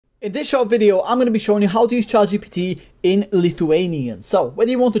In this short video, I'm going to be showing you how to use ChatGPT in Lithuanian. So, whether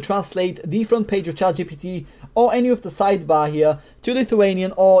you want to translate the front page of ChatGPT or any of the sidebar here to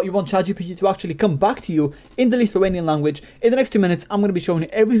Lithuanian, or you want ChatGPT to actually come back to you in the Lithuanian language, in the next 2 minutes, I'm going to be showing you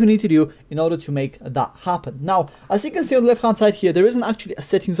everything you need to do in order to make that happen. Now, as you can see on the left hand side here, there isn't actually a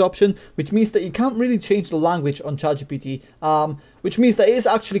settings option, which means that you can't really change the language on ChatGPT, which means that it is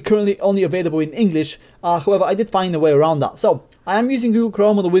actually currently only available in English. However, I did find a way around that. So, I am using Google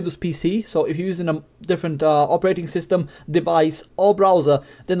Chrome on the Windows PC, so if you're using a different operating system, device or browser,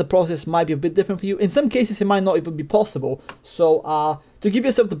 then the process might be a bit different for you. In some cases it might not even be possible, so to give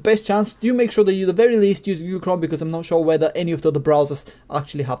yourself the best chance, do make sure that you at the very least use Google Chrome, because I'm not sure whether any of the other browsers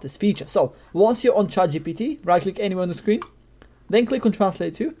actually have this feature. So once you're on ChatGPT, right click anywhere on the screen, then click on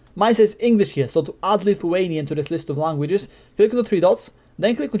Translate to. Mine says English here, so to add Lithuanian to this list of languages, click on the 3 dots,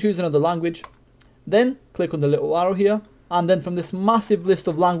 then click on Choose Another Language, then click on the little arrow here, and then from this massive list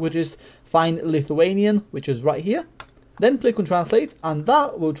of languages, find Lithuanian, which is right here. Then click on Translate, and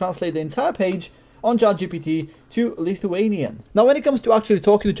that will translate the entire page on ChatGPT to Lithuanian. Now, when it comes to actually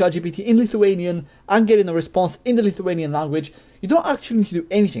talking to ChatGPT in Lithuanian and getting a response in the Lithuanian language, you don't actually need to do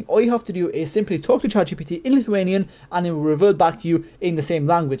anything. All you have to do is simply talk to ChatGPT in Lithuanian, and it will revert back to you in the same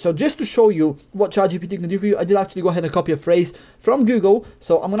language. So just to show you what ChatGPT can do for you, I did actually go ahead and copy a phrase from Google.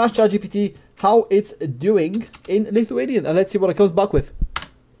 So I'm going to ask ChatGPT how it's doing in Lithuanian, and let's see what it comes back with.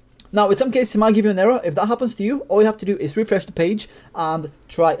 Now, in some cases, it might give you an error. If that happens to you, all you have to do is refresh the page and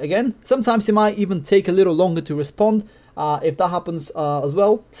try again. Sometimes it might even take a little longer to respond. If that happens as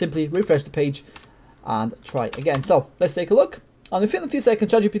well, simply refresh the page and try again. So let's take a look. And within a few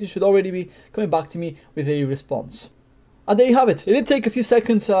seconds, ChatGPT should already be coming back to me with a response. And there you have it. It did take a few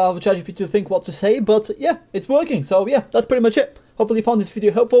seconds for ChatGPT to think what to say, but yeah, it's working. So yeah, that's pretty much it. Hopefully you found this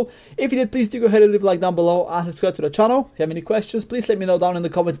video helpful. If you did, please do go ahead and leave a like down below and subscribe to the channel. If you have any questions, please let me know down in the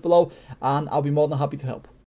comments below, and I'll be more than happy to help.